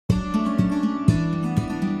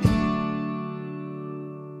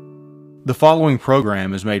The following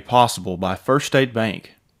program is made possible by First State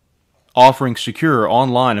Bank, offering secure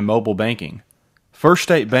online and mobile banking. First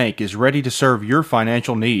State Bank is ready to serve your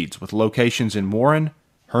financial needs with locations in Warren,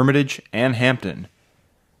 Hermitage, and Hampton.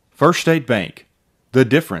 First State Bank. The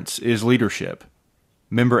difference is leadership.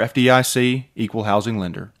 Member FDIC, Equal Housing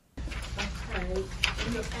Lender. Okay,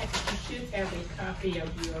 in your package, you should have a copy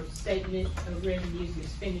of your statement of revenues and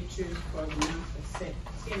expenditures for the month of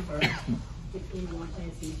September, if anyone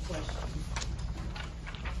has any questions.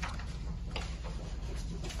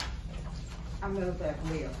 I move that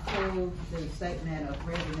we approve the statement of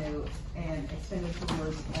revenue and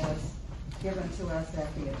expenditures as given to us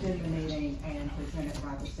at the agenda meeting and presented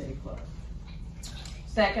by the city clerk.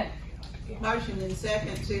 Second. Motion and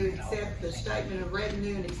second to accept the statement of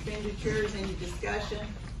revenue and expenditures. Any discussion?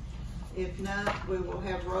 If not, we will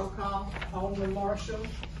have roll call. Alderman Marshall?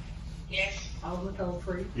 Yes. Alderman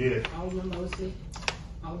Godfrey? Yes. Alderman Mosley?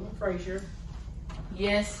 Alderman Frazier?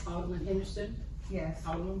 Yes. Alderman Henderson? Yes.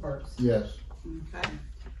 Alderman Burks? Yes. Okay.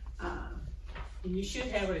 And you should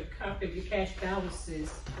have a copy of your cash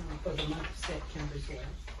balances for the month of September as well.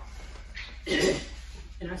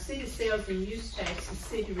 And our city sales and use tax, the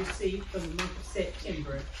city received for the month of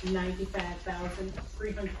September,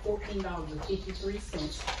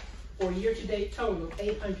 $95,314.53, for a year-to-date total of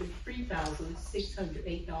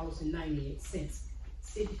 $803,608.98.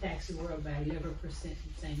 City taxes were up by 11% at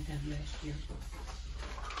the same time last year.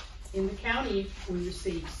 In the county, we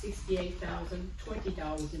received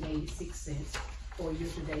 $68,020.86 for a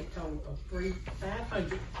year-to-date total of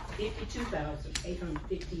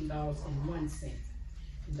 $552,815.01.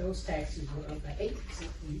 And those taxes were up by 8%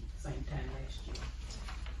 from the same time last year.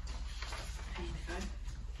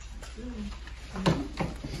 And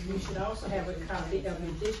we should also have a copy of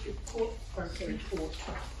the district court clerk report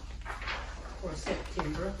for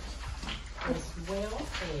September, as well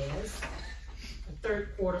as the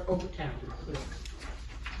third quarter overtime report.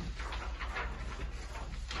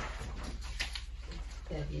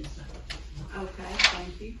 That is Okay,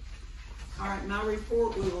 thank you. All right, my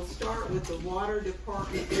report, we will start with the water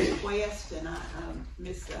department request, and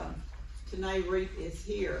Miss Tanae Reef is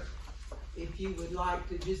here. If you would like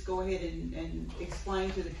to just go ahead and explain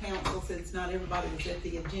to the council, since not everybody was at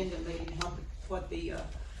the agenda meeting, what the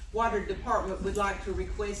water department would like to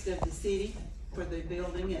request of the city for the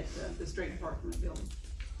building at the street department building.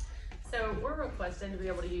 So we're requesting to be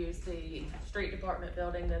able to use the street department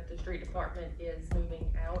building that the street department is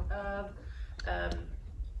moving out of.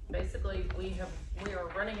 Basically, we are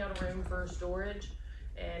running out of room for storage,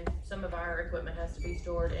 and some of our equipment has to be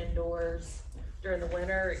stored indoors during the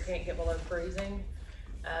winter. It can't get below freezing.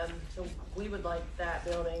 So we would like that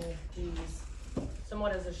building to use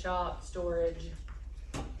somewhat as a shop, storage,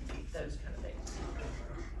 those kind of things.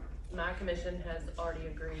 My commission has already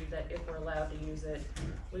agreed that if we're allowed to use it,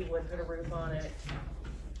 we would put a roof on it,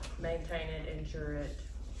 maintain it, insure it,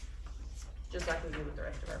 just like we do with the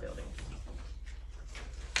rest of our buildings.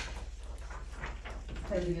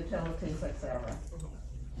 Pay the utilities, etc.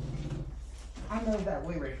 I move that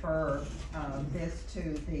we refer this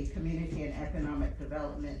to the Community and Economic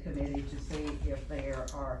Development Committee to see if there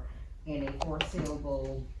are any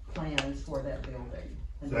foreseeable plans for that building.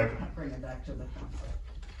 And then bring it back to the council.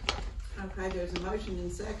 Okay, there's a motion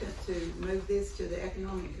and second to move this to the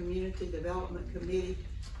Economic Community Development Committee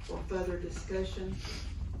for further discussion.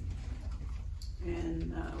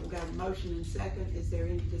 And we've got a motion and second. Is there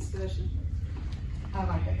any discussion? I'd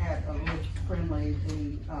like to add a little friendly.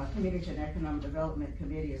 The Community and Economic Development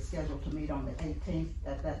Committee is scheduled to meet on the 18th.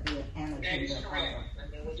 That be an agenda. That is correct. And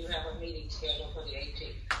then we do have a meeting scheduled for the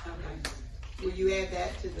 18th. Okay. Will you add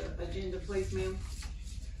that to the agenda, please, ma'am?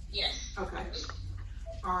 Yes. Okay.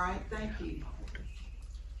 All right, thank you.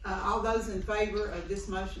 All those in favor of this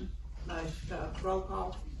motion, roll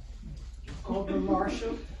call. Alderman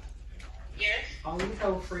Marshall? Yes. Alderman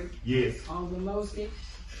Godfrey? Yes. Alderman Mosley?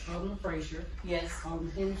 Alderman Frazier? Yes.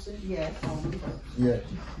 Alderman Henderson? Yes. Alderman Burks? Yes.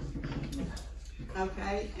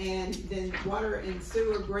 Okay, and then water and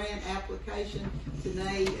sewer grant application.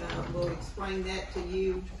 Tanae will explain that to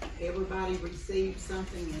you. Everybody received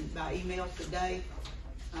something by email today,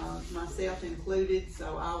 myself included,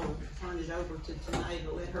 so I will turn it over to Tanae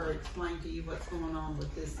to let her explain to you what's going on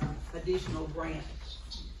with this additional grant.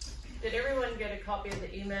 Did everyone get a copy of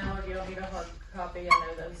the email, or do y'all need a hard copy? I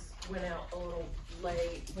know those went out a little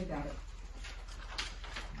late. We got it.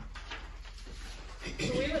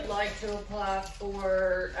 So we would like to apply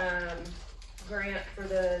for grant for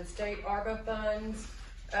the state ARPA funds.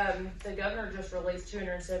 The governor just released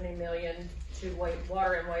 $270 million to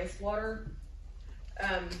water and wastewater.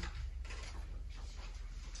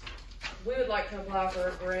 we would like to apply for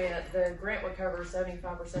a grant. The grant would cover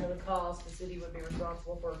 75% of the cost. The city would be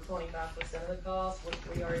responsible for 25% of the cost, which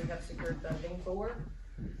we already have secured funding for.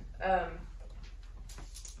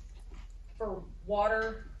 For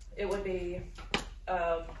water, it would be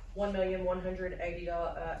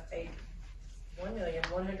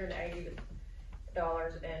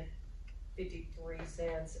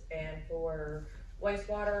 $1,180.53, and for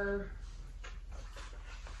wastewater,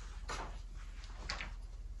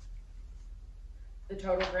 the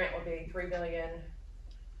total grant would be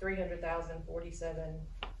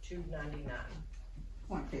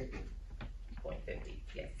 $3,300,047,299.50. .50.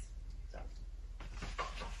 Yes. So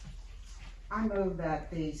I move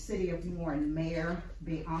that the City of Warren mayor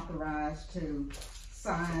be authorized to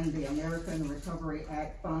sign the American Recovery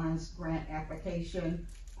Act Funds grant application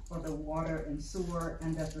for the water and sewer,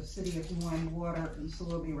 and that the City of Warren water and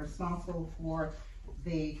sewer be responsible for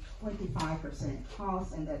the 25%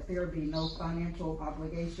 cost, and that there be no financial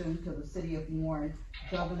obligation to the City of Warren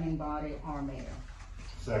governing body or mayor.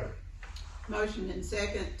 Second. Motion and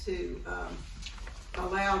second to,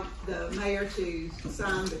 allow the mayor to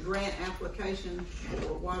sign the grant application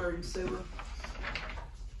for water and sewer.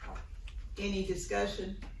 Any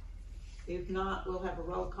discussion? If not, we'll have a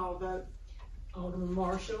roll call vote. Alderman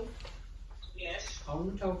Marshall, Yes.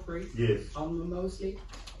 Alderman Topher, Yes. Alderman Mosley,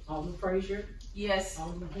 Alderman Frazier, Yes.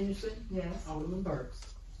 Alderman Henderson, Yes. Alderman Burks.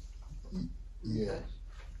 Yes.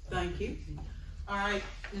 Thank you. All right,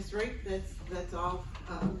 Ms. Reed, that's all,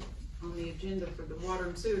 on the agenda for the water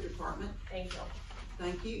and sewer department. thank y'all.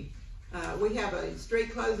 Thank you. We have a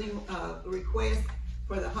street closing, request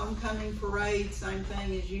for the homecoming parade, same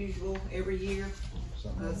thing as usual, every year,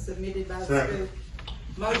 submitted by the Second. school.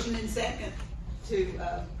 Motion and second to,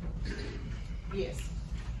 yes.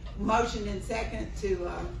 Motion and second to,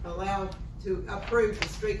 to approve the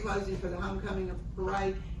street closing for the homecoming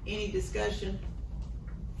parade. Any discussion?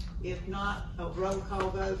 If not, a roll call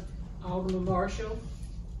vote. Alderman Marshall,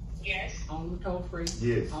 Yes. Alderman Topher,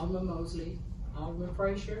 Yes. Alderman Mosley, Alderman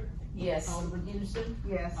Frazier, Yes. Alderman Henderson,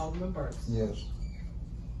 Yes. Alderman Burks. Yes.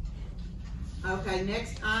 Okay,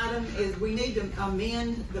 next item is we need to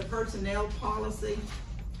amend the personnel policy.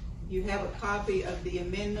 You have a copy of the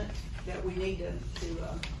amendment that we need to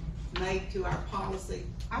make to our policy.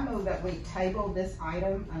 I move that we table this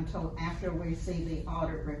item until after we see the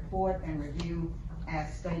audit report and review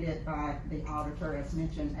as stated by the auditor as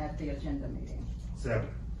mentioned at the agenda meeting. Second.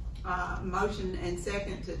 Motion and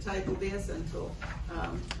second to table this until,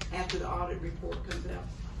 after the audit report comes out.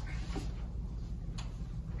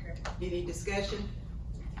 Any discussion?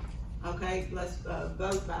 Okay, let's,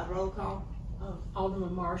 vote by roll call.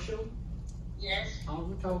 Alderman Marshall, Yes.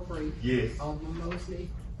 Alderman Topher, Yes. Alderman Mosley,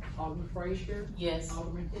 Alderman Frazier, Yes.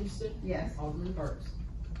 Alderman Henderson, Yes. Alderman Burks.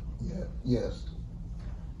 Yes.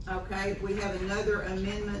 Okay, we have another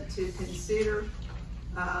amendment to consider.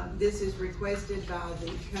 This is requested by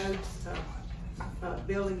the codes,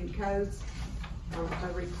 building and codes.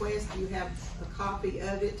 A request, you have a copy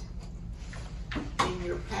of it in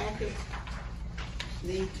your packet.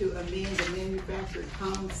 Need to amend the manufactured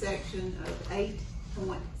home section of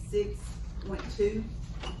 8.6.2.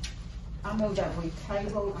 I move that we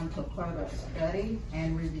table until further study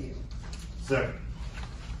and review. Second.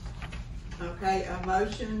 Okay, a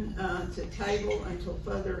motion, to table until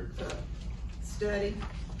further, study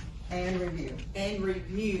And review. and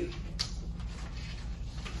review.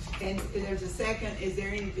 And there's a second, is there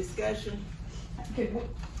any discussion? Did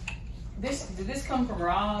this come from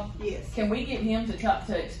Rob? Yes. Can we get him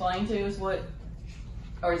to explain to us what,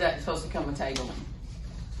 or is that supposed to come with tabling?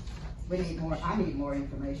 We need more, I need more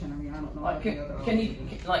information. I mean, I don't know. Like, what the other can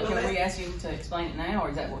officers do. can we ask him to explain it now, or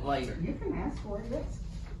is that what later? You can ask for it, yes.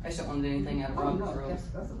 I just don't wanna do anything out of Oh, Robert's no, rules.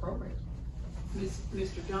 that's appropriate.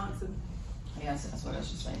 Mr. Johnson? Yes, that's what I was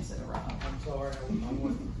just saying instead of Rob. I'm sorry, I'm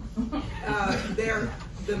with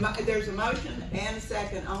There's a motion and a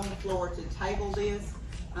second on the floor to table this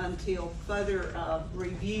until further,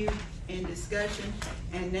 review and discussion.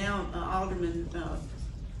 And now Alderman,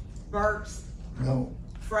 Burks, No.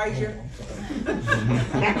 Frazier.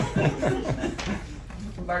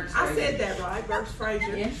 Burke's I ready. said that right, Burks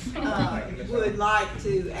Frazier, Yes. would like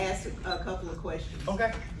to ask a couple of questions.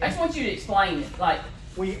 Okay. I just want you to explain it, like,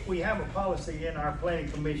 We have a policy in our planning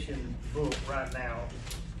commission book right now.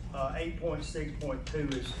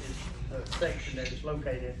 8.6.2 is the section that is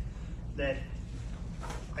located, that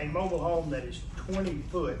a mobile home that is 20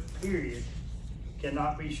 foot, period,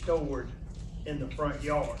 cannot be stored in the front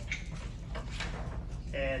yard.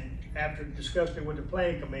 And after discussing with the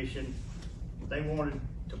planning commission, they wanted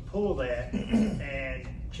to pull that and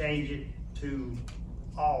change it to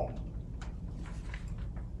all.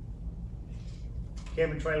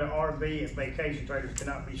 camping trailer, RV, and vacation trailers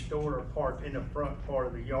cannot be stored or parked in the front part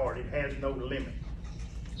of the yard. It has no limit,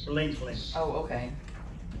 length limit. Oh, okay.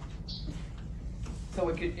 So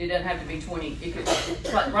it doesn't have to be 20, it could,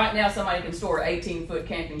 like right now, somebody can store an 18-foot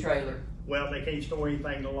camping trailer. Well, they can't store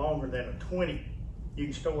anything no longer than a 20. You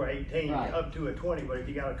can store 18 Right. up to a 20, but if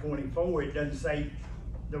you got a 24, it doesn't say.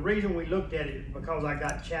 The reason we looked at it is because I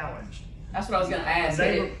got challenged. That's what I was gonna ask.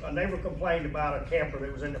 A neighbor complained about a camper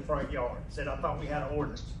that was in the front yard. Said, I thought we had an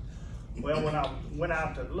ordinance. Well, when I went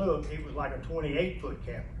out to look, it was like a 28-foot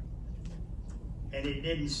camper. And it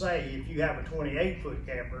didn't say if you have a 28-foot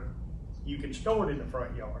camper, you can store it in the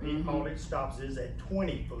front yard. All it stops is at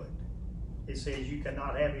 20 foot. It says you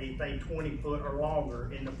cannot have anything 20 foot or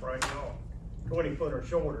longer in the front yard. 20 foot or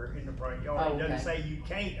shorter in the front yard. Oh, It doesn't okay. say you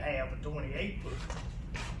can't have a 28 foot.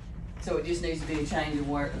 So it just needs to be a change of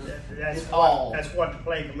where That's it's what, all. that's what the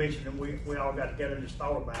planning commission, and we all got together and just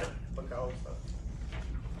thought about it because,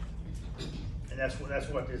 and that's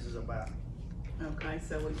what this is about. Okay,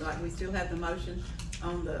 so we still have the motion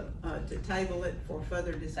on the, to table it for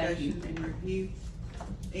further discussion and review.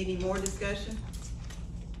 Any more discussion?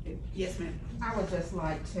 Yes, ma'am. I would just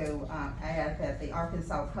like to add that the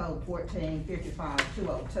Arkansas Code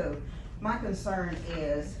 1455-202, my concern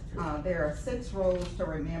is there are 6 rules to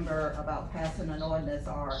remember about passing an ordinance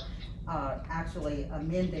or actually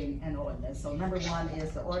amending an ordinance. So number 1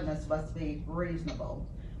 is the ordinance must be reasonable.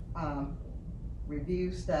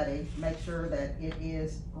 Review, study, make sure that it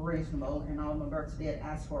is reasonable, and Alderman Burks did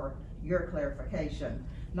ask for your clarification.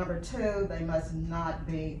 Number 2, they must not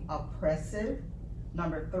be oppressive.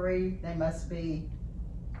 Number 3, they must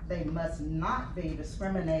not be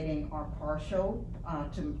discriminating or partial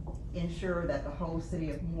to ensure that the whole city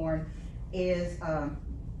of Warren is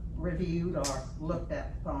reviewed or looked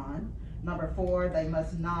at upon. Number 4, they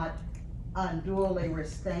must not unduly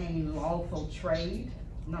restrain lawful trade.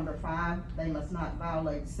 Number 5, they must not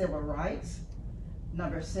violate civil rights.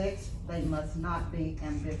 Number 6, they must not be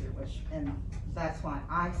ambiguous, and that's why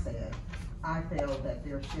I said I feel that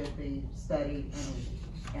there should be study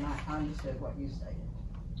and I understood what you stated.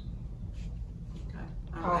 Okay.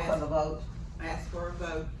 Call for the vote. Ask for a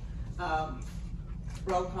vote.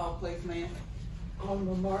 Roll call, please, ma'am.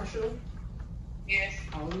 Alderman Marshall, Yes.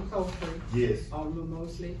 Alderman Copeland, Yes. Alderman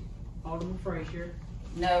Mosley, Alderman Frazier,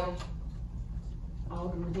 No,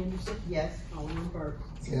 Alderman Henderson, Yes. Alderman Burks.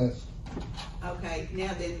 Yes. Okay,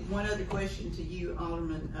 now then, one other question to you,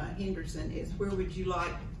 Alderman Henderson, is where would you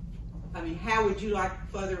like, how would you like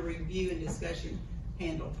further review and discussion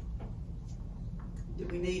handled? Do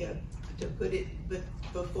we need to put it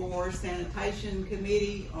before sanitation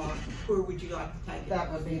committee, or where would you like to take it?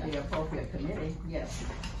 That would be the appropriate committee, yes.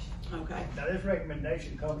 Okay, Now, this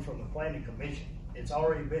recommendation comes from the planning commission. It's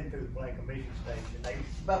already been through the planning commission stage, and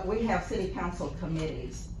But we have city council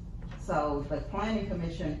committees, so the planning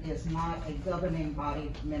commission is not a governing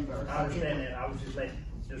body member. I understand that. I was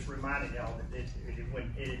just reminding y'all that it had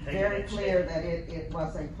taken Very that clear step. that it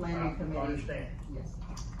was a planning I committee. understand. Yes.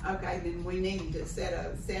 okay, then we need to set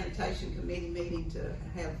a sanitation committee meeting to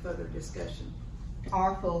have further discussion.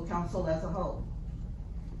 Our full council as a whole.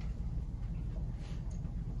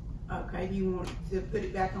 Okay, do you want to put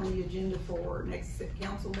it back on the agenda for next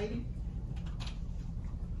council meeting?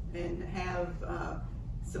 And have,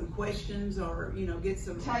 some questions or, get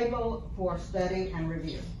some. Table for study and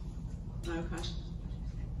review. Okay.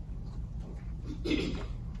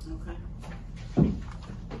 Okay.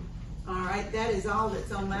 All right, that is all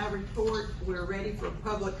that's on my report. We're ready for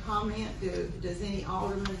public comment. Does any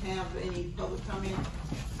alderman have any public comment?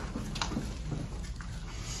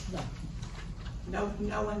 No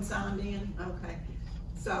one signed in? Okay.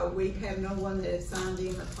 So we have no one that has signed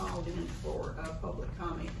in or called in for public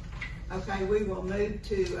comment. Okay, we will move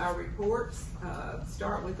to our reports.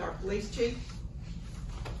 Start with our police chief.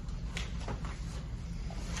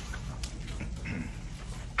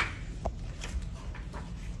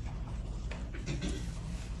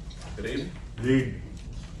 Good evening. Good evening.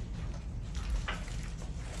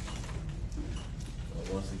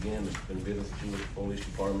 Once again, it's been business as usual with the police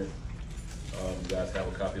department. You guys have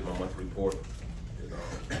a copy of my monthly report.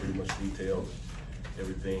 It pretty much details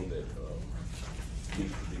everything that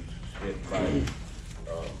needs to be shed by.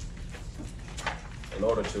 In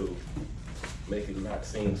order to make it not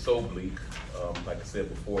seem so bleak, like I said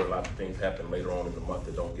before, a lot of things happen later on in the month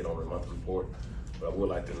that don't get on the monthly report. But I would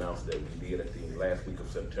like to announce that we did at the last week of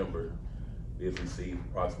September, did receive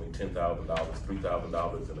approximately $10,000,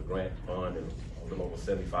 $3,000 in the grant fund, and a little over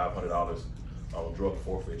 $7,500 on drug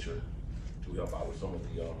forfeiture to help out with some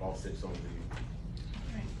of the, offset some of the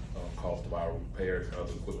cost of our repairs and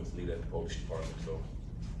other equipment needed at the police department. So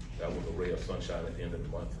that was a ray of sunshine at the end of the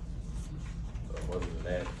month. Other than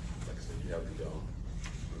that, like I said, you have the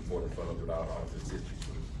report in front of our office district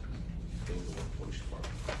things of the police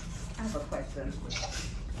department. I have a question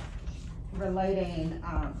relating,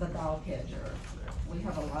 the dog catcher. We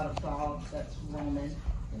have a lot of dogs that's roaming.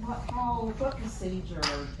 What procedure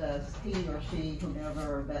does he or she,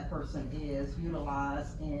 whomever that person is,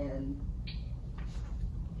 utilize in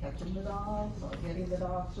catching the dogs or getting the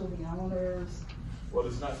dogs to the owners? Well,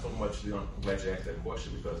 it's not so much, I'm glad you asked that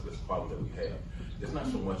question because it's a problem that we have. It's not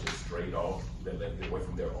so much as stray dogs that get away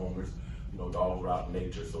from their owners. You know, dogs are out in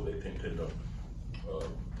nature, so they tend to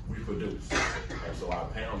reproduce. And so our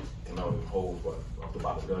pounds can only hold, up to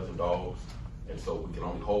about a dozen dogs. And so we can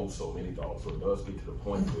only hold so many dogs. So it does get to the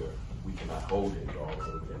point where we cannot hold any dogs.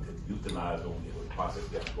 So we can euthanize them. It was a process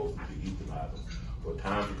we have to go through to euthanize them. But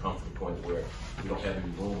times we come to the point where we don't have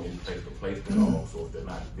any room, any place to place the dogs. So if they're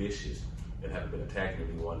not vicious and haven't been attacking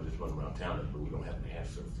anyone, just run around town, but we don't have an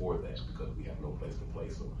answer for that because we have no place to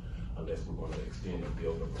place them. Unless we're going to extend and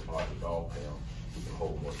build up a larger dog pound, we can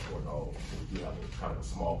hold more dogs. So we do have a kind of a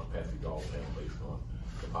small capacity dog pound based on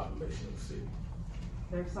the population of the city.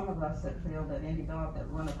 There's some of us that feel that any dog that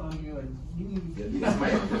run up on you and Yes,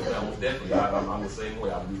 ma'am. Most definitely. I'm the same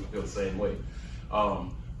way. I feel the same way.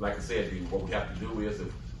 Like I said, what we have to do is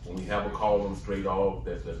if when we have a call on a stray dog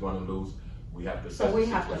that's running loose, we have to. So we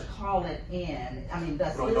have to call it in. I mean,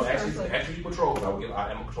 does no, actually he patrols. Our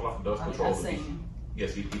animal control officer does patrol.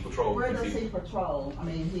 Yes, he patrols. Where does he patrol? I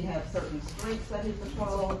mean, he has certain streets that he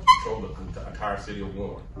patrols. Patrol the entire city of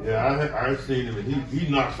Warren. Yeah, I've seen him, and he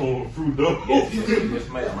knocks on through doors. Yes,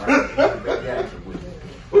 ma'am.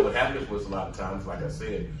 But what happens was a lot of times, like I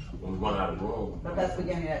said, when we run out of room. But that's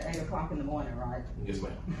beginning at 8 o'clock in the morning, right? Yes,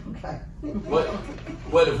 ma'am. Okay.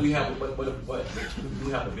 But if we have if we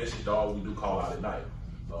do have a vicious dog, we do call out at night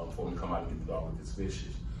before we come out and get the dog if it's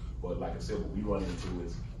vicious. But like I said, what we run into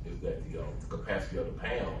is that the capacity of the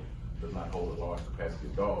pound does not hold a large capacity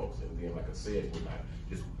of dogs. And then, like I said, we're not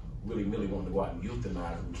just really wanting to go out and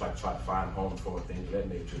euthanize them. We try to find homes for them, things of that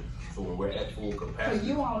nature. So when we're at full capacity. So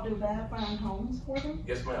you all do that, find homes for them?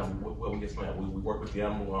 Yes, ma'am. Well, yes, ma'am. We work with the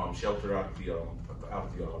animal shelter out at the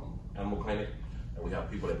animal clinic. And we have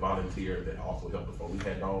people that volunteer that also help us. We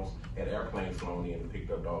had dogs, had airplanes flown in and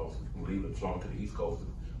picked up dogs and leave them flown to the East Coast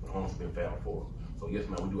when homes have been found for them. So yes,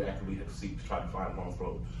 ma'am, we do actively have to seek to try to find homes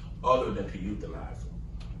for them, other than to euthanize them.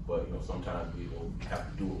 But sometimes we have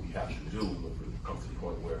to do what we have to do when it comes to the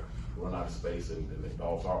point where we run out of space and the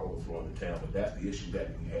dogs are overflowing the town. But that's the issue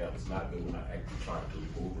that we have. It's not that we're not actually trying to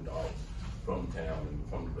remove the dogs from the town and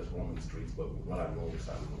from the rest of the streets, but we run out of room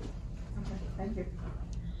inside the room. Okay, thank you.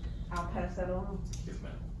 I'll pass that along. Yes,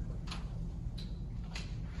 ma'am.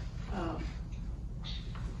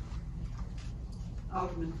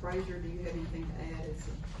 Alderman Frazier, do you have anything to add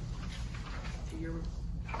to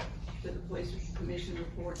the police commission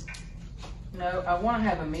report? No, I want to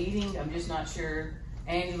have a meeting. I'm just not sure.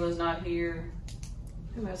 Angela's not here.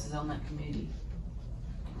 Who else is on that committee?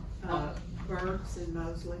 Burks and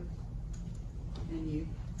Mosley, and you.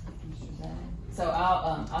 So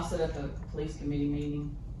I'll set up a police committee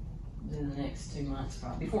meeting in the next 2 months,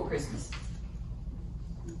 probably before Christmas.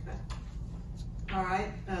 Okay. All right.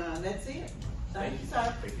 That's it. Thank you,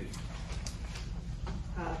 sir. Thank you.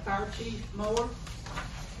 Fire Chief Moore.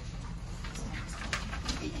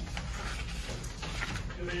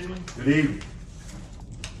 Good evening. Good evening.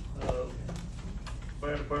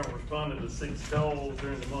 Fire department responded to 6 calls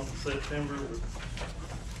during the month of September, with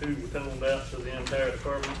 2 toned out to the entire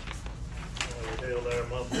department. We held our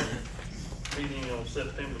monthly meeting on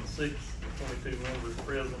September the 6th, with 22 members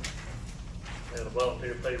present. Had a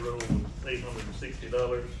volunteer payroll of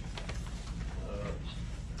 $860.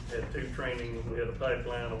 Had 2 trainings. We had a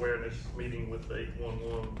pipeline awareness meeting with the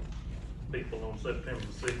 811 people on September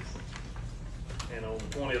the 6th. And on the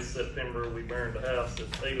 20th of September, we burned a house at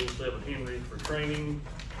 807 Henry for training.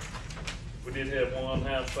 We did have 1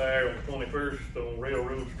 house fire on the 21st on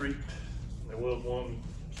Railroad Street. There was 1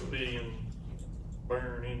 civilian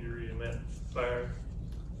burn injury in that fire.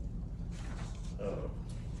 Other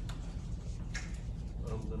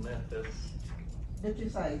than that, that's... Did you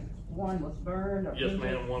say 1 was burned or Yes, injured?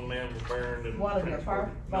 ma'am, 1 man was burned and One of your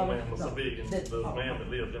transported. fire- No, ma'am, was no. civilian. Did- The man that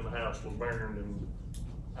lived in the house was burned, and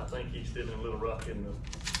I think he's still in Little Rock in the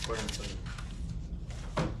burn center.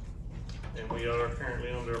 And we are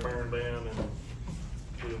currently under a burn ban, and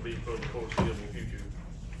will be for the foreseeable future.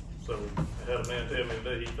 So I had a man tell me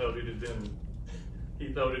today he thought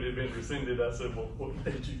it had been rescinded. I said, well, what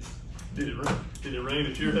made you? Did it rain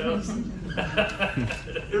at your house?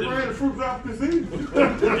 It rained a fruit drop this evening.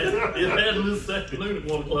 It had this afternoon at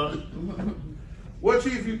 1 o'clock. Well,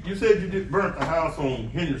 Chief, you said you did burnt the house on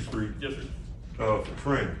Henry Street, Yes, sir. for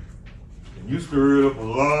training. And you stirred up a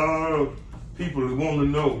lot of people that want to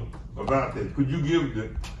know about that. Could you give the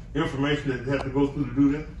information that they have to go through to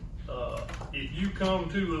do that? If you come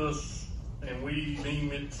to us and we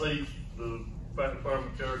deem it safe, the fire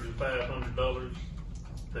department charges $500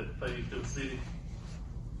 that pays to the city.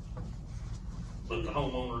 But the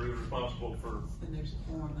homeowner is responsible for, And there's a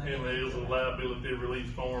form. and there is a liability release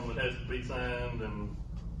form that has to be signed and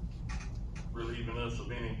relieving us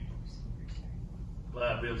of any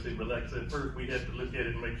liability. But like I said, first we have to look at it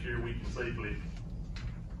and make sure we can safely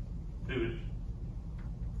do it.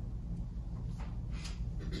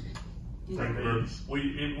 Thank you very much.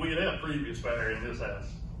 We had had a previous fire in this house,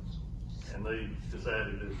 and they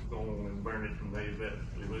decided to go on and burn it, and they've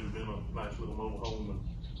actually moved in a nice little mobile home and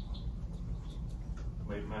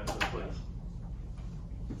made a nice little place.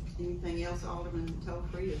 Anything else, Alderman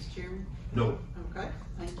Tolfree, as chairman? No. Okay,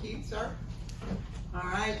 thank you, sir. All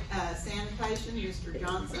right, sanitation, Mr.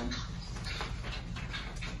 Johnson.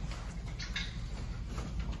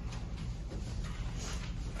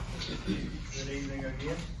 Good evening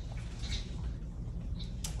again.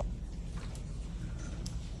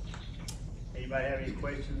 Anybody have any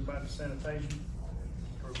questions about the sanitation?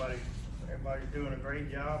 Everybody's doing a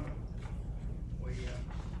great job. We,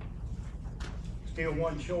 still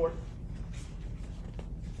one short.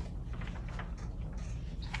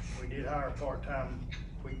 We did hire a part-time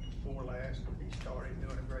week before last, but he started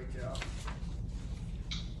doing a great job.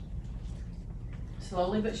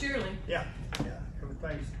 Slowly but surely. Yeah,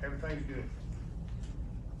 everything's good. Everything's good.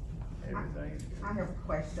 I have a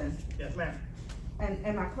question. Yes, ma'am.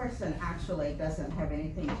 And my question actually doesn't have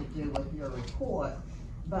anything to do with your report,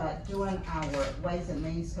 but during our Ways and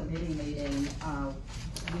Means Committee meeting,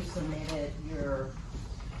 you submitted your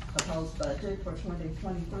proposed budget for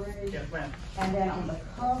 2023. Yes, ma'am. And then on the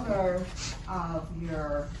cover of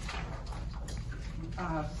your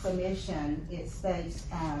submission, it states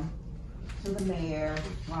to the mayor,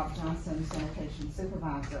 Rob Johnson, sanitation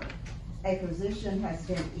supervisor, a position has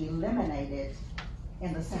been eliminated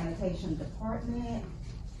in the sanitation department.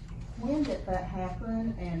 When did that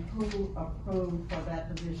happen, and who approved for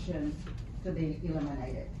that position to be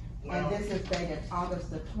eliminated? Well, And this is dated August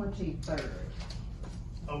the 23rd.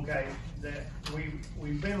 okay, that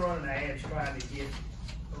we've been running ads trying to get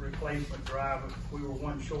a replacement driver. We were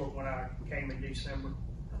one short when I came in December,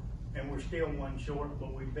 and we're still one short,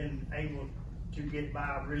 but we've been able to get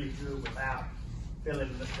by really good without filling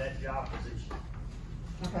that job position.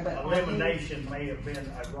 Okay, but Elimination may have been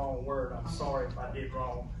a wrong word. I'm sorry if I did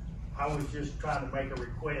wrong. I was just trying to make a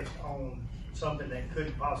request on something that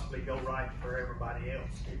could possibly go right for everybody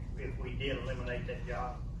else if we did eliminate that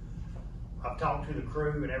job. I've talked to the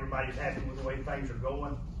crew and everybody's happy with the way things are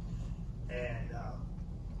going. And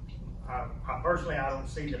I personally, I don't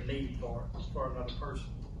see the need for another person.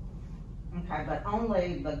 Okay, but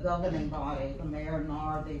only the governing body, the mayor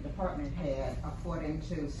nor the department head, according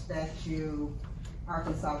to statute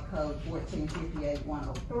Arkansas Code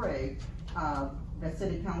 1458-103, the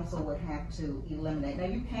city council would have to eliminate. Now,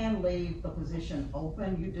 you can leave the position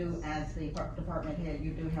open. You do, as the department head,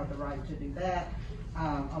 you do have the right to do that,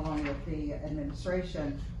 along with the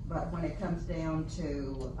administration. But when it comes down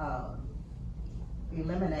to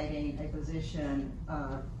eliminating a position,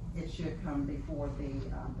 it should come before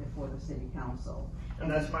the city council. And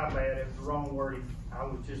that's my bad, it was the wrong wording. I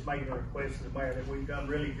was just making a request to the mayor that we've done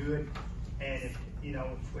really good. And if, you know,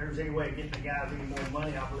 if there's any way of getting the guys any more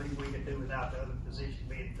money, I believe we could do without the other position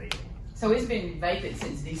being filled. So it's been vacant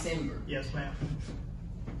since December. Yes, ma'am.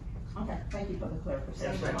 Okay, thank you for the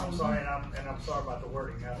clarification. Yes, ma'am, I'm sorry, and I'm sorry about the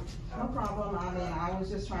wording. No problem. I mean, I was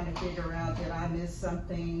just trying to figure out, did I miss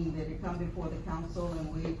something? Did it come before the council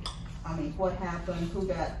and what happened? Who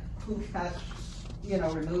got,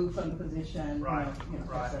 removed from the position? Right, et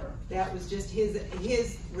right. cetera. That was just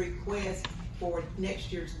his request for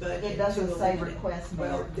next year's budget. It doesn't to say eliminate. request,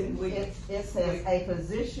 Well, Mayor. then It says a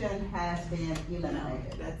position has been No,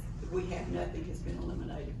 eliminated. we have nothing has been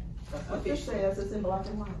eliminated. That's what this says, it's in black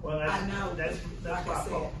and white. Well, I know, that's like my I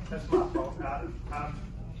said. fault, that's my fault.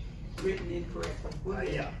 Written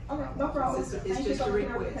incorrectly. Yeah, Okay, no problem. It's Thank you just for a the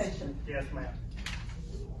request. clarification. yes, ma'am.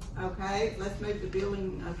 Okay, let's move to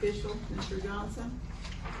building official, Mr. Johnson.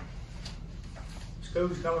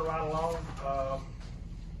 School's coming right along.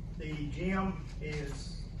 The gym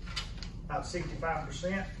is about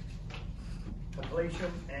 65%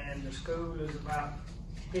 completion, and the school is about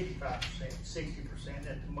 55%, 60%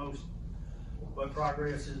 at the most. But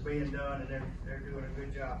progress is being done, and they're doing a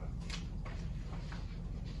good job.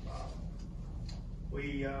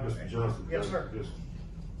 Mr. Johnson. Yes, sir.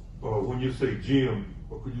 when you say gym,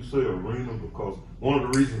 or could you say arena? Because one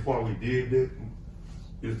of the reasons why we did that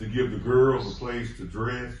is to give the girls a place to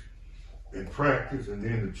dress and practice, and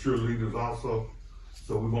then the cheerleaders also.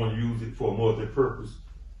 So we're going to use it for a multi-purpose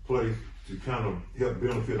place to kind of help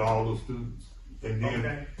benefit all those students. And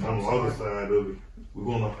then on the other side of it, we're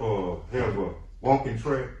going to have a walking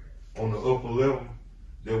track on the upper level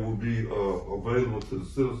that will be available to the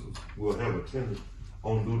citizens. We'll have attendants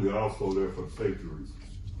on duty also there for safety reasons.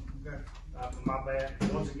 Okay, my bad.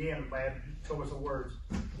 Once again, bad choice of words.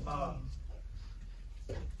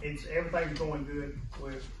 Everything's going good.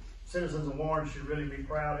 Citizens of Warren should really be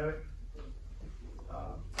proud of it.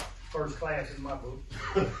 First class in my book.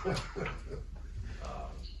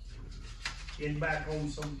 Getting back on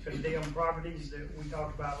some condemned properties that we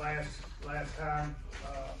talked about last time.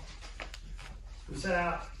 We sent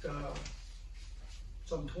out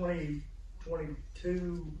some 22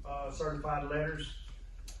 certified letters.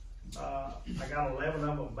 I got 11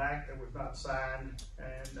 of them back that was not signed,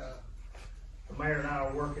 and the mayor and I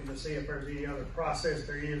are working to see if there's any other process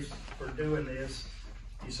there is for doing this.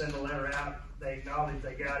 You send a letter out, they acknowledge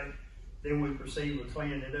they got it, then we proceed with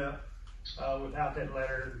cleaning it up. Without that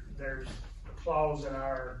letter, there's a clause in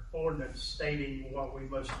our ordinance stating what we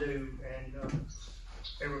must do, and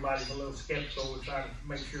everybody's a little skeptical. We're trying to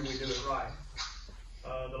make sure we do it right.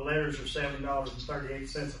 The letters are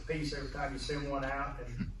 $7.38 a piece every time you send one out,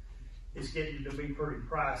 and it's getting to be pretty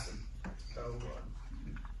pricey. So,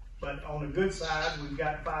 but on the good side, we've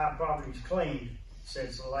got 5 properties cleaned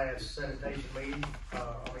since the last sanitation meeting,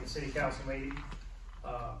 city council meeting.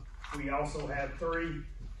 We also have 3,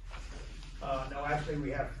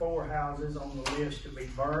 we have 4 houses on the list to be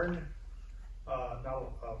burned.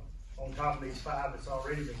 On top of these 5 that's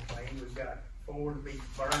already been cleaned, we've got 4 to be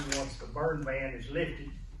burned once the burn ban is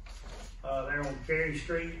lifted. They're on Cary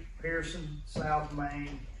Street, Pearson, South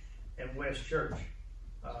Main, and West Church.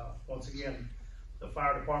 Once again, the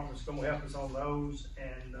fire department's going to help us on those,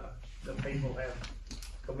 and the people have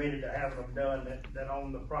committed to having them done that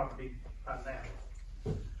own the property right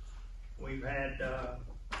now. We've had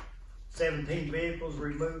 17 vehicles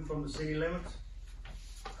removed from the city limits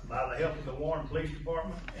by the help of the Warren Police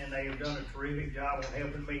Department, and they have done a terrific job on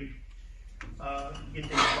helping me get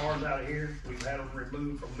these cars out of here. We've had them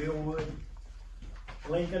removed from Millwood,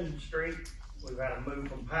 Lincoln Street. We've had them moved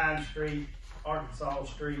from Pine Street, Arkansas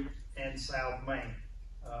Street, and South Main.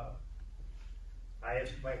 I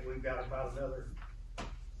estimate we've got about another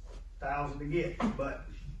 1,000 to get, but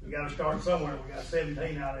we got to start somewhere. We got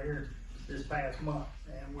 17 out of here this past month,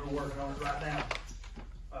 and we're working on it right now.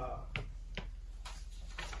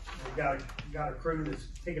 We've got a crew that's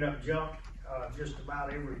picking up junk just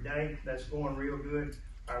about every day. That's going real good.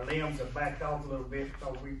 Our limbs have backed off a little bit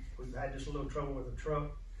because we've had just a little trouble with the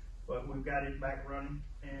truck, but we've got it back running,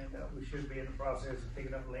 and we should be in the process of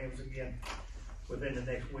picking up limbs again within the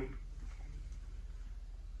next week.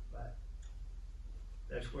 But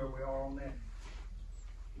that's where we are on that.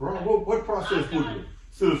 Ron, what process would the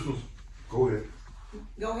citizens, go ahead.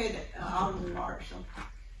 Go ahead, Alderman Marshall.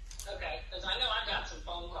 Okay, because I know I got some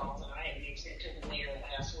phone calls and I had mentioned it to the mayor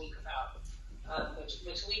last week about,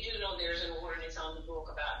 which we do know there's an ordinance on the book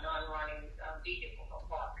about non-running vehicle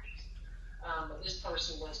properties. But this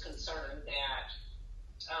person was concerned that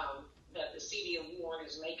that the city of Warren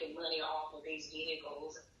is making money off of these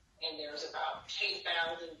vehicles, and there's about 10,000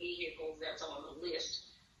 vehicles that's on the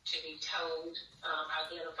list to be towed,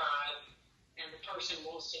 identified, and the person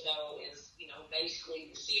wants to know is,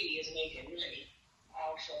 basically the city is making money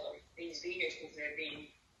off of these vehicles that are being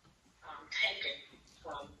taken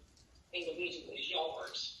from individuals'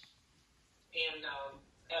 yards, and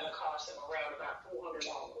at a cost of around about $400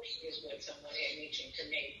 is what someone had mentioned to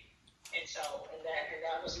me. And so, and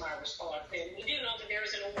that was my response. And we do know that there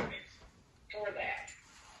is an ordinance for that.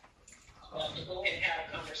 To go ahead and have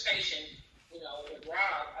a conversation, with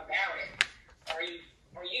Rob about it. Are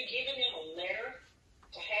you giving them a letter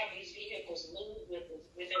to have these vehicles moved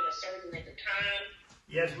within a certain length of time?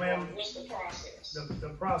 Yes, ma'am. What's the process? The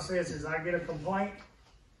process is I get a complaint.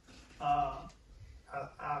 I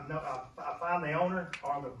find the owner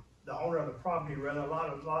or the owner of the property. Rather, a lot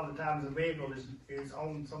of the times the vehicle is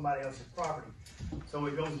on somebody else's property, so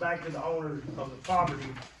it goes back to the owner of the property.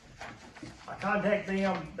 I contact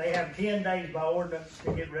them. They have 10 days by ordinance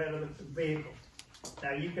to get rid of the vehicle.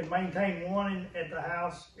 Now you can maintain one at the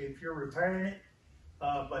house if you're repairing it,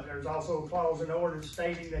 but there's also a clause in the ordinance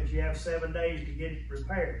stating that you have 7 days to get it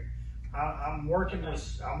repaired. I'm working with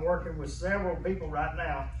several people right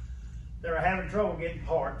now that are having trouble getting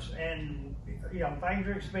parts, and things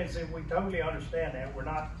are expensive. We totally understand that. We're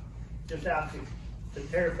not just out to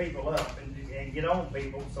tear people up and get on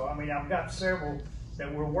people. So, I mean, I've got several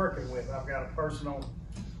that we're working with. I've got a person on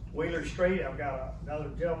Wheeler Street. I've got another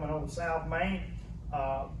gentleman on South Main,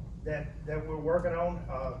 that we're working on.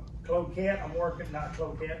 Cloquet, I'm working, not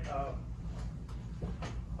Cloquet,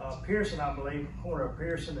 Pearson, I believe, corner of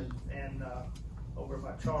Pearson and over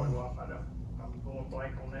by Charlie Wap. I'm going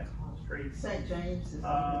blank on that street. St. James is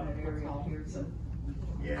on that area of Pearson.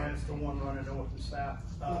 Yeah, it's the one running north and south.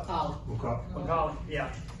 Okay. McCall,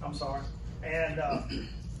 yeah, I'm sorry. And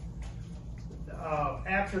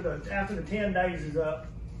after the 10 days is up,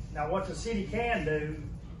 now what the city can do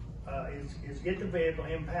is get the vehicle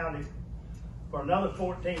impounded for another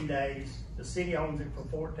 14 days. The city owns it for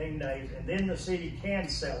 14 days, and then the city can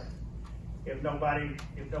sell it if nobody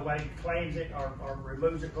claims it or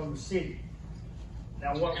removes it from the city.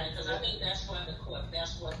 Now what? Because I think that's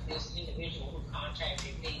what this individual who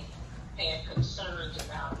contacted me had concerns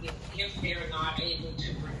about. If they're not able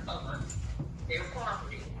to recover their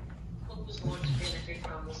property, who's going to benefit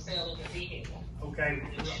from the sale of the vehicle? Okay,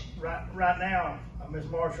 right now, Ms.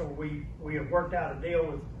 Marshall, we have worked out a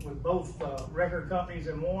deal with both record companies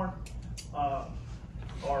in Warren,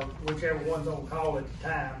 or whichever one's on call at the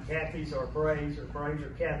time, Kathy's or Bray's or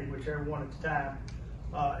Kathy, whichever one at the time.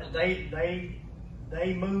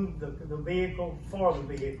 They move the vehicle for the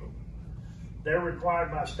vehicle. They're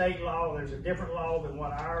required by state law. There's a different law than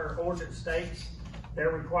what our ordinance states.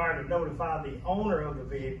 They're required to notify the owner of the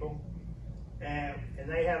vehicle, and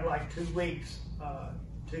they have like 2 weeks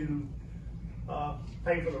to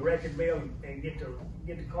pay for the record bill and get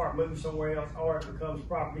the car moved somewhere else, or it becomes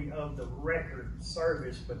property of the record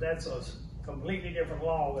service. But that's a completely different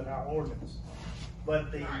law than our ordinance.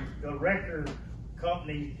 But the record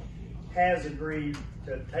company has agreed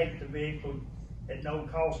to take the vehicle at no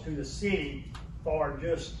cost to the city for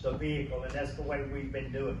just the vehicle, and that's the way we've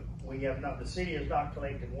been doing it. The city has not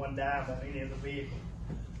collected one dime on any of the vehicles.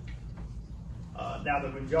 Now, the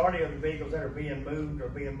majority of the vehicles that are being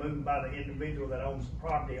moved by the individual that owns the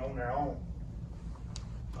property on their own.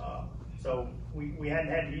 So we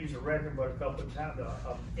hadn't had to use a record but a couple of times,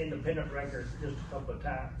 an independent record just a couple of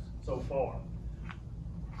times so far.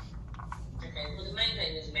 Okay, well, the main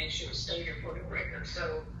thing is make sure it's stated for the record.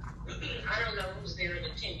 So I don't know who's there in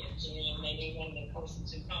attendance, maybe one of the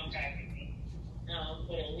persons who contacted me,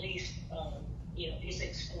 but at least, it's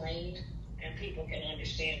explained and people can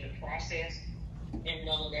understand the process and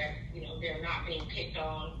know that, they're not being picked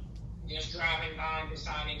on, just driving by and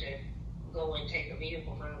deciding to go and take a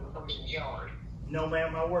vehicle from a person's yard. No,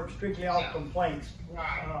 ma'am, I work strictly off complaints.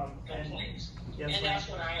 Right, complaints. Yes, and that's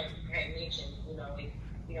what I had mentioned,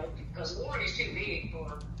 because Warren is too big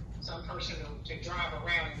for some person to drive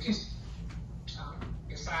around and just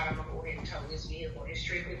decide I'm going to go ahead and tow this vehicle. It's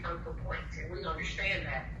strictly for complaints, and we understand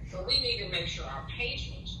that. So we need to make sure our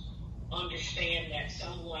patrons understand that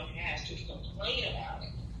someone has to complain about it.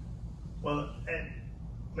 Well,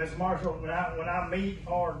 Ms. Marshall, when I meet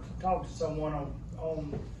or talk to someone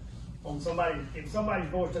on somebody, if somebody's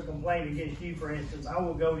voiced a complaint against you, for instance, I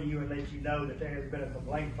will go to you and let you know that there has been a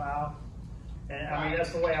complaint filed. And I mean,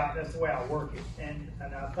 that's the way I work it. And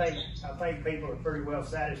I think people are pretty well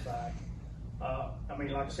satisfied. I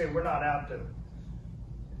mean, like I said, we're not out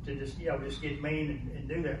to just get mean and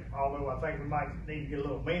do that. Although I think we might need to get a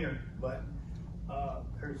little meaner, but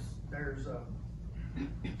there's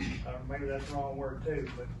maybe that's the wrong word too.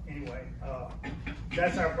 But anyway,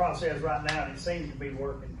 that's our process right now, and it seems to be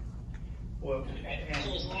working well. And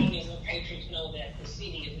so as long as the patrons know that the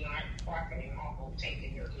city is not profiting off of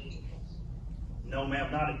taking their vehicles. No,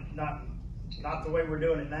 ma'am, not the way we're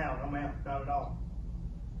doing it now. No, ma'am, not at all.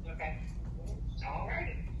 Okay, all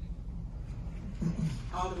right.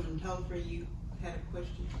 Alderman Tolfree, you had a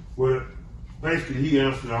question? Well, basically he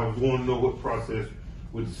answered. I was wanting to know what process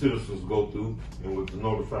would the citizens go through and would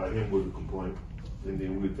notify him with a complaint, and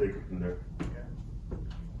then we'll take it from there.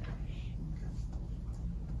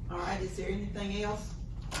 All right, is there anything else?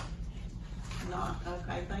 Not,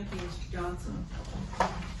 okay, thank you, Mr. Johnson.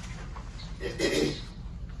 Okay,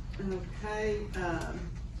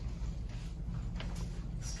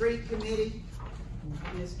 street committee,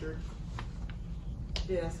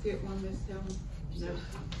 did I skip one, Ms. Helen? No,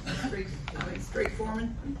 street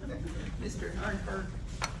foreman, Mr. Earnhardt.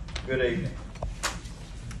 Good evening.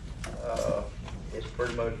 It's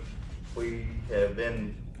pretty much, we have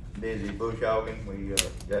been busy bush hogging. We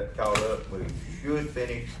got caught up. We should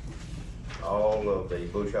finish all of the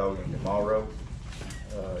bush hogging tomorrow.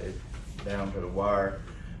 It's down to the wire.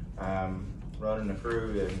 I'm running the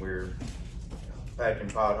crew and we're patching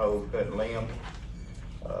potholes, cutting limbs.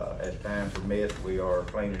 As time permits, we are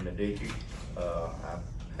cleaning the ditches. I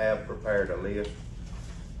have prepared a list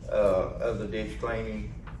of the ditch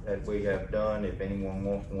cleaning that we have done. If anyone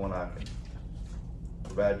wants one, I can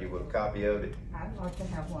provide you with a copy of it. I'd like to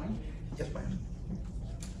have one. Yes, ma'am.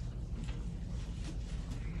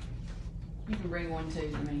 You can bring one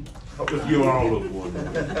too, I mean, Let's give all of one.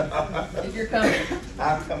 if you're coming.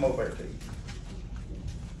 I'll come over to you.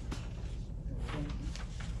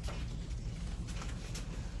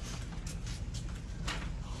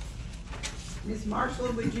 Ms.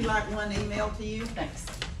 Marshall, would you like one emailed to you? Thanks.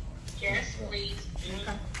 Yes, please.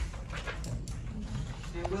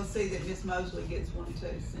 And we'll see that Ms. Mosley gets one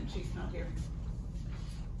too, since she's not here.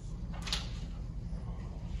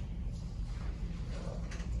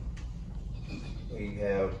 We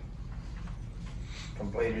have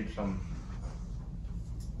completed some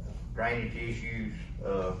drainage issues,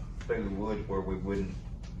 through the woods where we've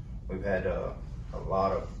had, a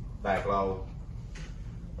lot of backlog,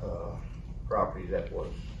 property that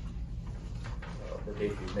was, the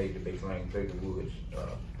ditches need to be cleaned through the woods.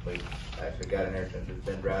 We actually got in there since it's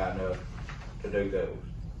been dry enough to do those.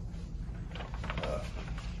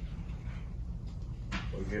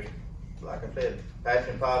 We just, like I said,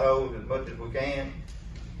 patching potholes as much as we can,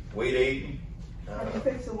 weed eating. Have you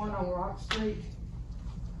fixed the one on Rock Street?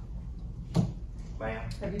 Ma'am,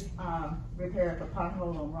 Have you, repaired the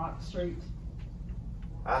pothole on Rock Street?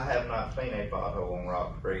 I have not seen a pothole on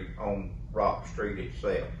Rock Street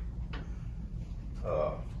itself,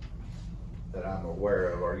 that I'm aware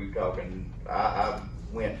of. Are you talking, I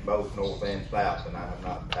went both north and south and I have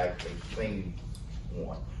not actually seen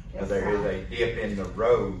one. Now, there is a dip in the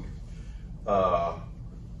road, on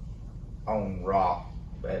Rock,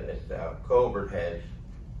 that the culvert has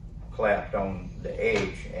collapsed on the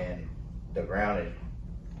edge and the ground is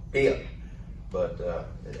dipped. But,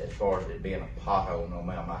 as far as it being a pothole, no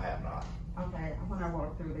ma'am, I have not. Okay, when I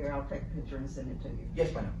walk through there, I'll take a picture and send it to you.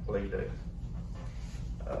 Yes, ma'am, please do.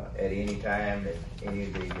 At any time that any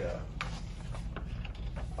of the,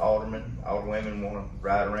 alderwomen wanna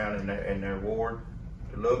ride around in their ward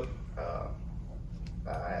to look,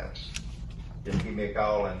 just give me a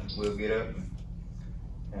call and we'll get up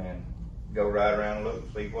and go ride around and look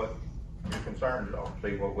and see what your concerns are,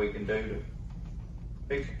 see what we can do to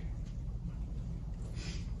fix it.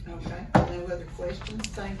 Okay, no other questions?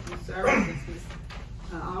 Thank you, sir. Since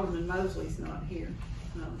Alderman Mosley's not here.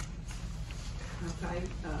 Okay,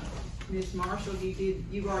 Ms. Marshall,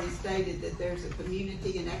 you've already stated that there's a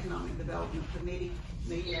Community and Economic Development Committee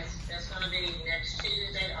meeting. Yes, that's gonna be next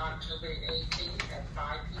Tuesday, October 18th at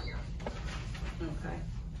 5 p.m. Okay.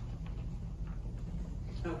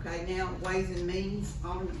 Okay, now Ways and Means,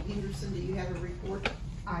 Alderman Henderson, do you have a report?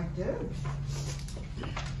 I do.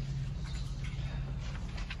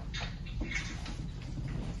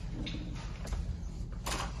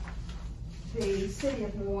 The City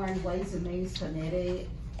of Warren Ways and Means Committee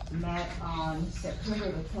met on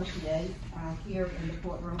September the 28th, here in the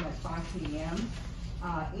courtroom at 5 p.m.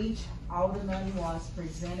 Each alderman was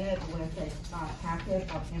presented with a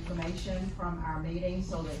packet of information from our meeting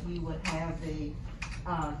so that you would have the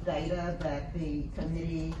data that the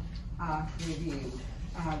committee reviewed.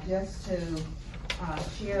 Just to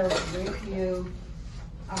share with you,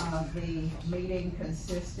 the meeting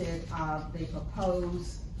consisted of the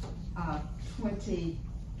proposed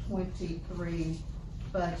 2023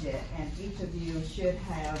 budget, and each of you should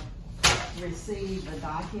have received a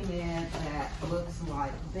document that looks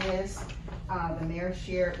like this. The mayor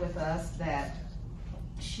shared with us that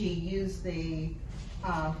she used the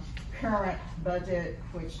current budget,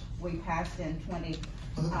 which we passed in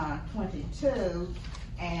 2022,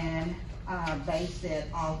 and based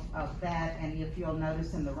it off of that. And if you'll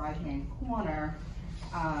notice in the right-hand corner,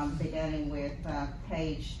 beginning with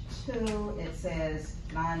page 2, it says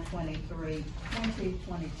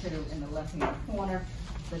 9/23/2022 in the left-hand corner,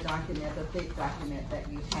 the document, the big document that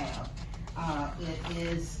you have. It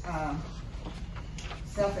is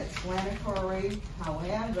self-explanatory.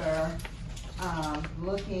 However,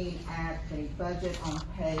 looking at the budget on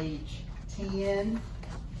page 10,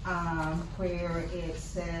 where it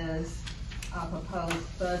says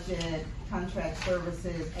proposed budget, contract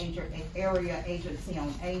services, area agency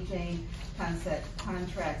on aging,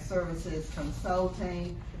 contract services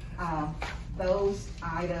consulting, those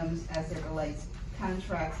items as it relates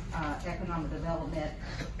contracts, economic development,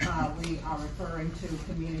 we are referring to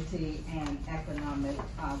Community and Economic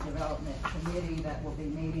Development Committee that will be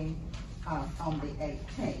meeting on the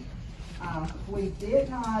 18th. We did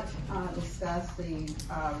not discuss the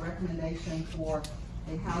recommendation for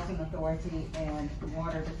the Housing Authority and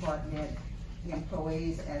Water Department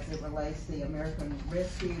employees as it relates to the American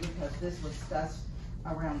Rescue, because this was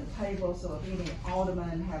around the table, so if any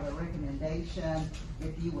aldermen have a recommendation,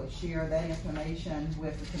 if you would share that information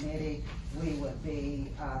with the committee, we would be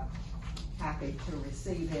happy to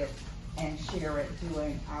receive it and share it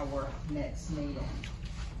during our next meeting.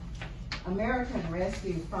 American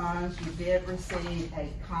Rescue Funds, you did receive a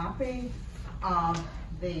copy of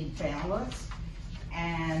the balance,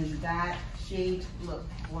 and that sheet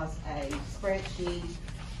was a spreadsheet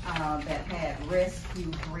that had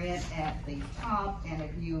rescue grant at the top, and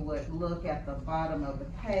if you would look at the bottom of the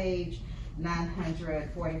page,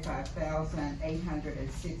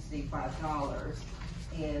 $945,865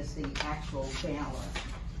 is the actual balance.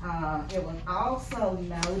 It was also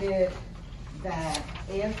noted that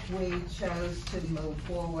if we chose to move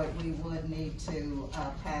forward, we would need to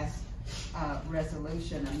pass a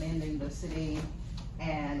resolution amending the city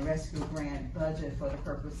and rescue grant budget for the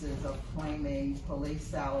purposes of claiming police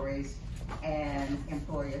salaries and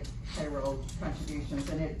employer payroll contributions,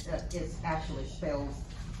 and it actually spells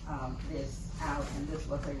this out, and this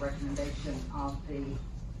was a recommendation of the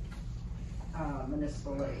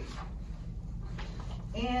municipal league.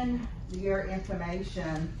 In your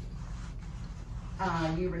information,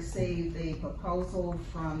 you received the proposal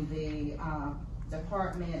from the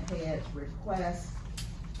department head's request,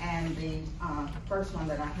 and the first one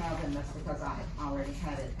that I have, and that's because I already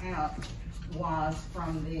had it out, was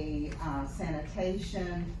from the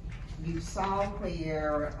sanitation. You saw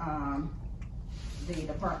where the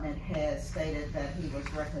department head stated that he was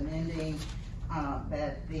recommending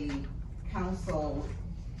that the council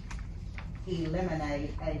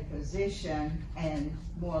eliminate a position and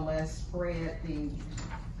more or less spread the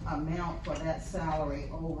amount for that salary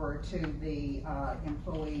over to the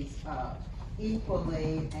employees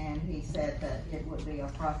equally, and he said that it would be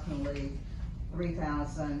approximately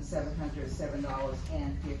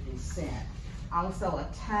 $3,707.50. Also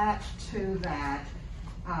attached to that,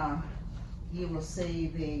 you will see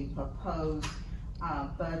the proposed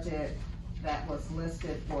budget that was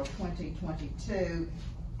listed for 2022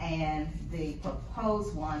 and the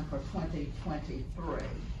proposed one for 2023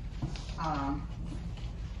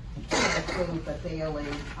 to include the daily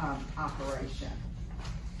operation.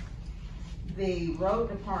 The road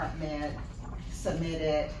department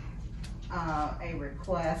submitted a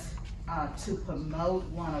request to promote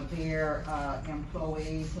one of their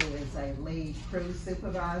employees who is a lead crew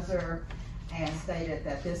supervisor, and stated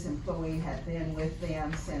that this employee had been with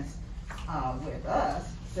them since, with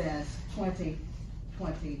us since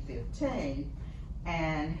 2015,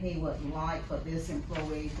 and he would like for this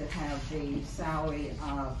employee to have the salary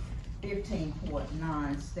of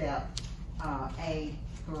 15.9 step A3,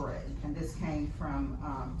 and this came from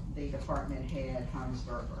the department head, Hans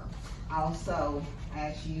Berger. Also,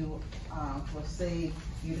 as you will see,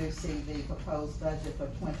 you do see the proposed budget for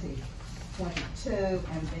 2022,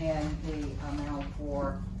 and then the amount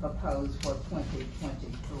proposed for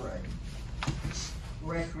 2023.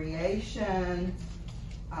 Recreation,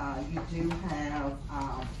 you do have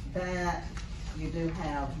that. You do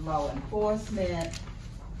have law enforcement,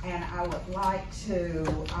 and I would like to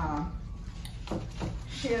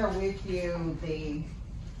share with you the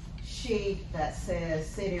sheet that says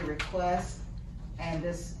city request, and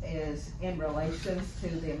this is in relation to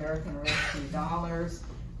the American Rescue dollars.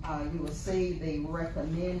 You will see the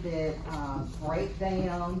recommended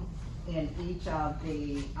breakdown in each of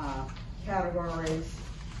the categories.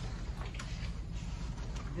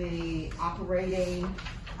 The operating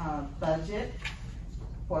budget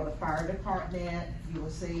for the fire department, you will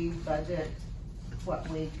see budget what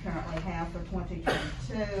we currently have for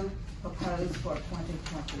 2022, proposed for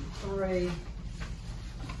 2023,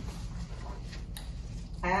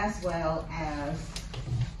 as well as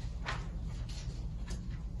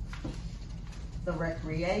the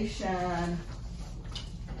recreation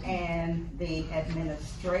and the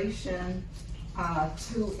administration,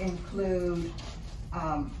 to include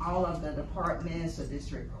all of the departments, the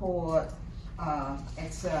district court,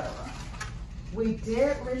 etc. We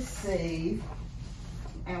did receive,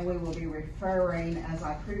 and we will be referring, as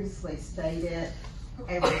I previously stated,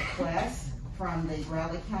 a request from the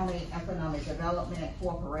Raleigh County Economic Development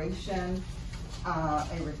Corporation, a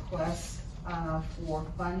request for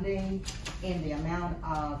funding in the amount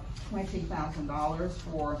of $20,000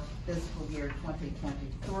 for fiscal year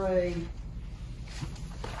 2023.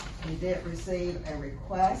 We did receive a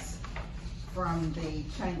request from the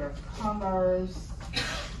Chamber of Commerce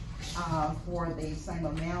for the same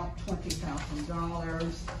amount,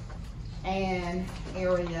 $20,000, and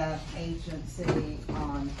Area Agency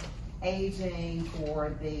on Aging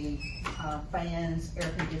for the fans,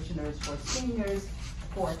 air conditioners for seniors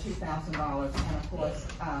for $2,000, and of course,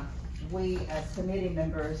 we as committee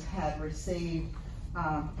members had received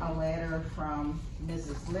a letter from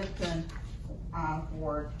Mrs. Lipton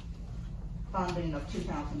for funding of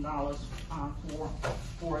 $2,000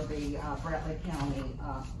 for the Bradley County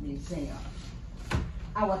Museum.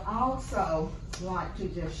 I would also like to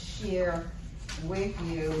just share with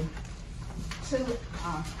you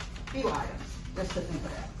few items, just to think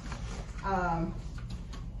of.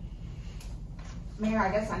 Mayor,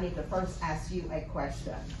 I guess I need to first ask you a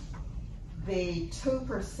question. The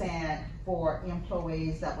 2% for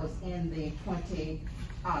employees that was in the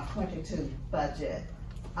 2022 budget,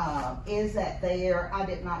 is that there? I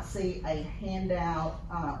did not see a handout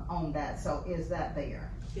on that, so is that there?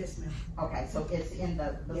 Yes, ma'am. Okay, so it's in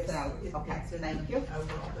the Yes, salary. Okay, it's in thank the you.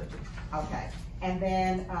 overall budget. Okay, and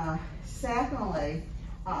then secondly,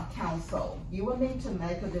 council, you will need to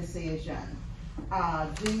make a decision.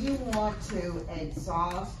 Do you want to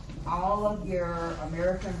exhaust all of your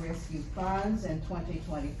American Rescue funds in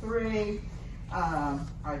 2023?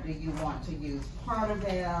 Or do you want to use part of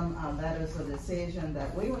them? That is a decision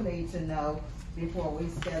that we will need to know before we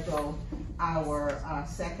schedule our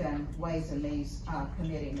second Ways and Means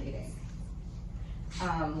Committee meeting.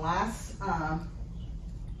 Last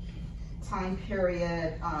time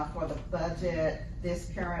period for the budget, this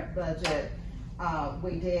current budget,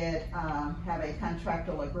 we did have a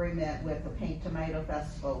contractual agreement with the Pink Tomato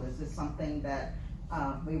Festival. This is something that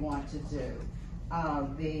we want to do.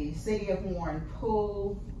 The City of Warren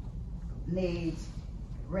pool needs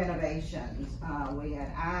renovations. We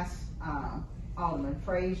had asked Alderman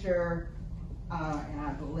Frazier, and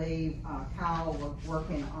I believe Kyle was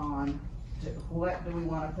working on what do we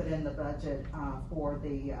want to put in the budget for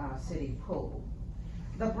the city pool.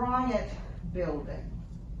 The Bryant building.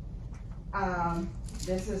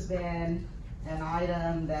 This has been an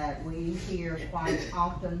item that we hear quite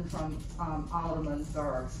often from Alderman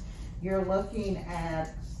Burks. You're looking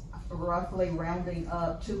at roughly rounding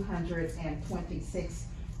up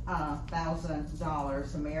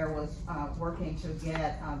 $226,000. The mayor was working to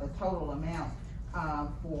get the total amount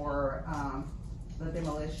for the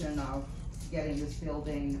demolition of getting this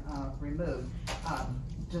building removed.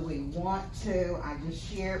 Do we want to? I just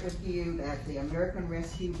shared with you that the American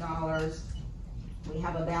Rescue dollars, we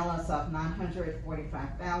have a balance of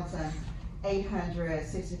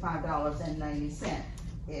 $945,865.90.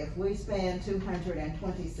 If we spend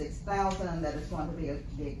 $226,000, that is going to be a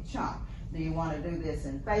big chunk. Do you want to do this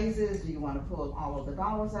in phases? Do you want to pull all of the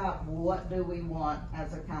dollars out? What do we want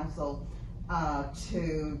as a council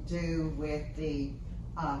to do with the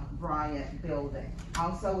Bryant building?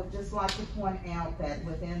 Also, would just like to point out that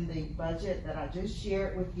within the budget that I just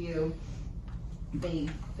shared with you, the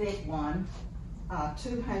thick one,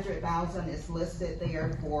 $200,000 is listed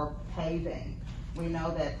there for paving. We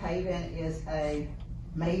know that paving is a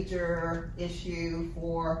major issue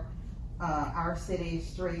for our city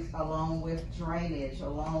streets, along with drainage,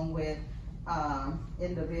 along with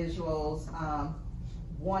individuals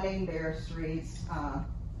wanting their streets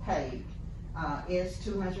paved. Is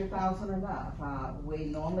 $200,000 enough? We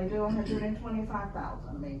normally do $125,000.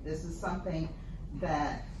 I mean, this is something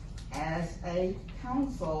that as a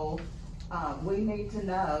council, we need to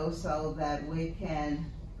know so that we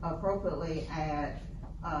can appropriately add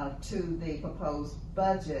to the proposed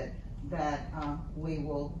budget that we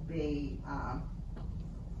will be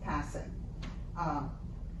passing.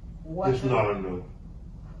 It's not enough.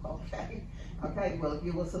 Okay. Okay, well, if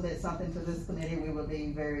you will submit something to this committee, we will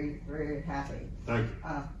be very, very happy. Thank you.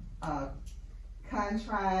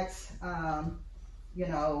 Contracts,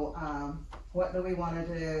 what do we want to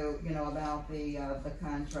do, about the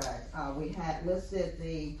contract? We had listed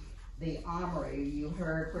the armory. You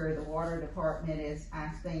heard where the water department is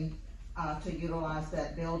asking to utilize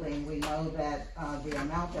that building. We know that the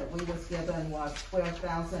amount that we was given was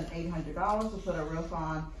 $12,800 to put a roof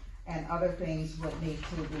on, and other things would need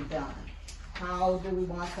to be done. How do we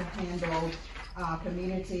want to handle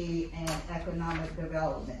community and economic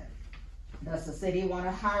development? Does the city want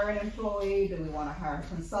to hire an employee? Do we want to hire a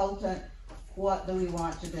consultant? What do we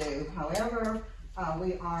want to do? However,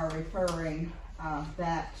 we are referring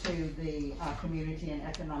that to the Community and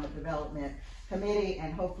Economic Development Committee,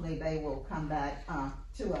 and hopefully they will come back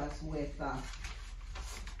to us with a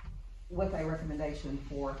recommendation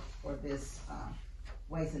for this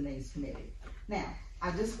Ways and Means Committee. Now, I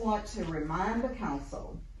just want to remind the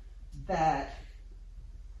council that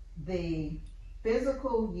the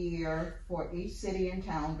fiscal year for each city and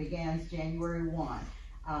town begins January 1.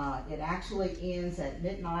 It actually ends at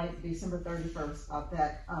midnight, December 31st of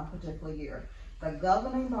that particular year. The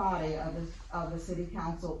governing body of the city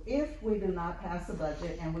council, if we do not pass a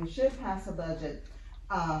budget, and we should pass a budget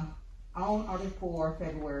on or before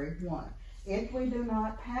February 1. If we do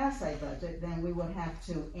not pass a budget, then we would have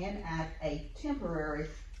to enact a temporary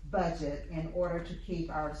budget in order to keep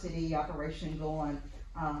our city operation going,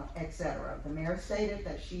 etc. The mayor stated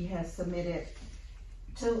that she has submitted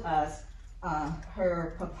to us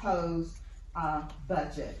her proposed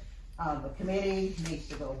budget. The committee needs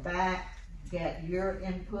to go back, get your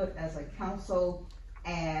input as a council,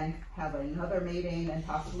 and have another meeting and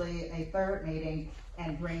possibly a third meeting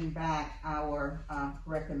and bring back our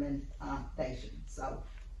recommendation. So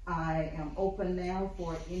I am open now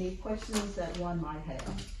for any questions that one might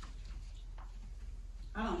have.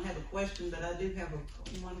 I don't have a question, but I do have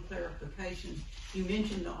one clarification. You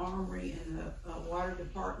mentioned the armory and the water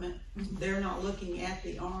department. They're not looking at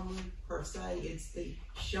the armory per se, it's the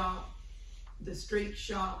shop, the street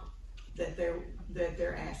shop that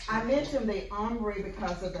they're asking. I mentioned the armory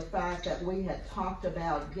because of the fact that we had talked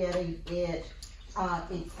about getting it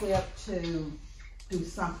equipped to do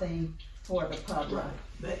something for the public. Right,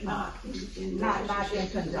 but not in not in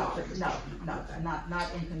conjunction. No,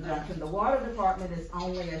 not in conjunction. The water department is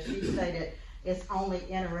only, as she stated, is only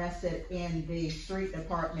interested in the street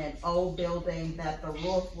department old building that the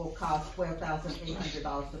roof will cost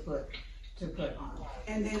 $12,800 to put on.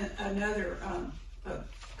 And then another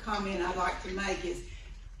comment I'd like to make is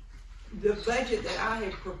the budget that I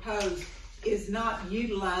have proposed is not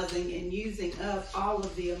utilizing and using up all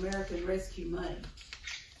of the American Rescue money.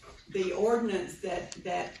 The ordinance that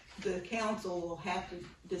the council will have to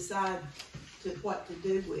decide what to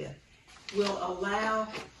do with will allow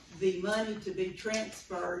the money to be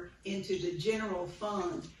transferred into the general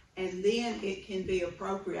fund, and then it can be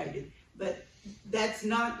appropriated. But that's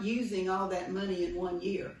not using all that money in 1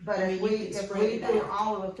 year. But if we do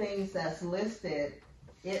all of the things that's listed,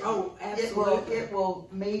 it will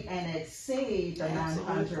meet and exceed the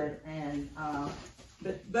 900 and.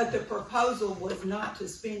 But the proposal was not to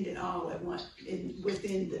spend it all at once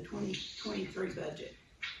within the 2023 budget.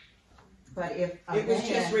 But if it was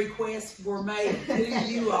just requests were made to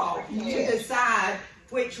you all to decide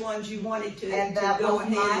which ones you wanted to go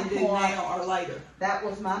ahead and do now or later. That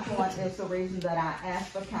was my point. It's the reason that I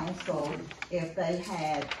asked the council if they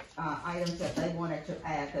had items that they wanted to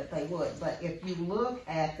add, that they would. But if you look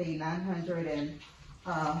at the 900 and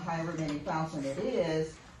however many thousand it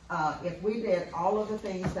is, if we did all of the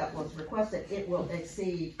things that was requested, it will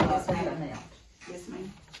exceed that amount. Yes,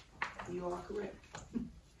 ma'am. You are correct.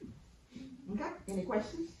 Okay, any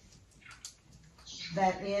questions?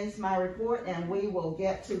 That ends my report, and we will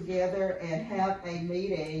get together and have a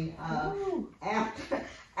meeting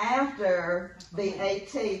after the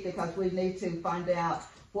 18th, because we need to find out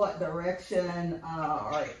what direction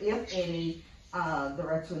or if any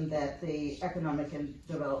direction that the Economic and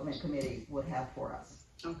Development Committee would have for us.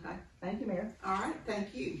 Okay. Thank you, Mayor. All right,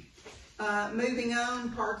 thank you. Moving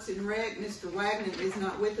on, Parks and Rec, Mr. Wagner is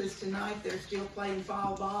not with us tonight. They're still playing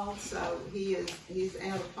fall ball, so he's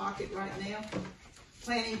out of pocket right now.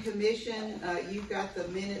 Planning Commission, you've got the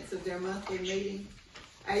minutes of their monthly meeting.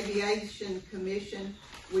 Aviation Commission,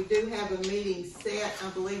 we do have a meeting set. I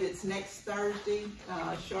believe it's next Thursday.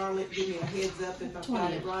 Charlotte, give me a heads up if I've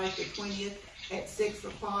got it right, the 20th at 6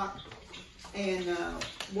 o'clock. And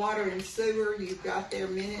Water and Sewer, you've got their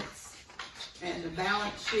minutes and the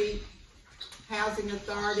balance sheet. Housing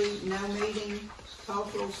Authority, no meeting.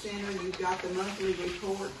 Cultural Center, you've got the monthly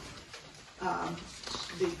report.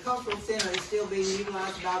 The Cultural Center is still being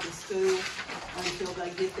utilized by the school until they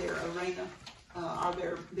get their arena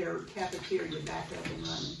or their cafeteria back up and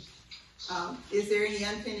running. Is there any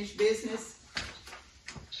unfinished business?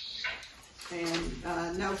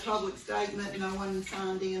 And no public statement, no one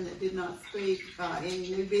signed in that did not speak. Any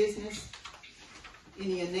new business?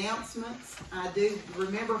 Any announcements? I do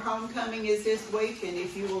remember homecoming is this week, and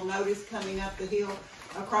if you will notice coming up the hill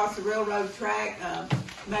across the railroad track,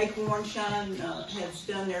 Make Warren Shine has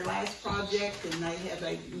done their last project, and they have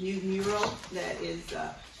a new mural that is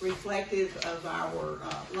reflective of our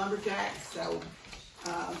lumberjacks. So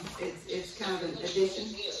it's kind of an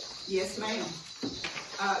addition. Yes, ma'am.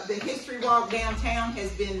 The History Walk downtown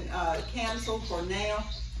has been canceled for now.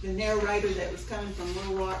 The narrator that was coming from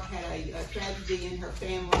Little Rock had a tragedy in her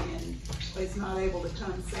family and was not able to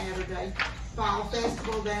come Saturday. Fall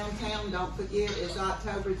Festival downtown, don't forget, is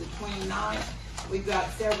October the 29th. We've got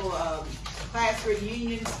several class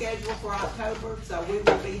reunions scheduled for October, so we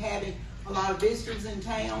will be having a lot of visitors in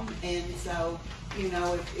town. And so, you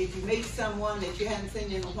know, if you meet someone that you haven't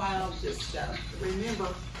seen in a while, just remember,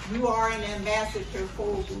 you are an ambassador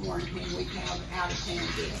for Warren when we have out-of-town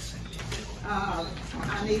guests.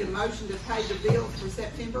 I need a motion to pay the bills for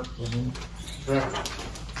September.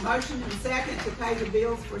 Motion and second to pay the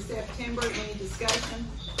bills for September. Any discussion?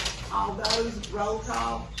 All those, roll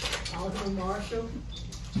call. Alderman Marshall,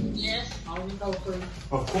 Yes. Alderman Goldberg,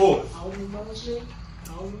 Of course. Alderman Mosley,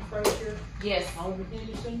 Alderman Frazier, Yes. Alderman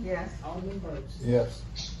Henderson, Yes. Alderman Burks. Yes.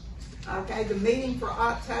 Okay, the meeting for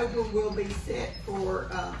October will be set for,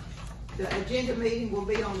 the agenda meeting will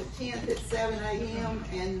be on the 10th at 7 a.m.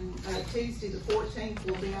 and Tuesday the 14th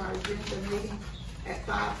will be our agenda meeting at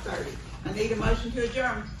 5:30. I need a motion to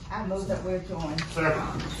adjourn. I move that we're joined.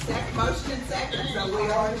 Second. Second, motion and second, so we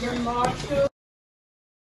are adjourned. Alderman Marshall.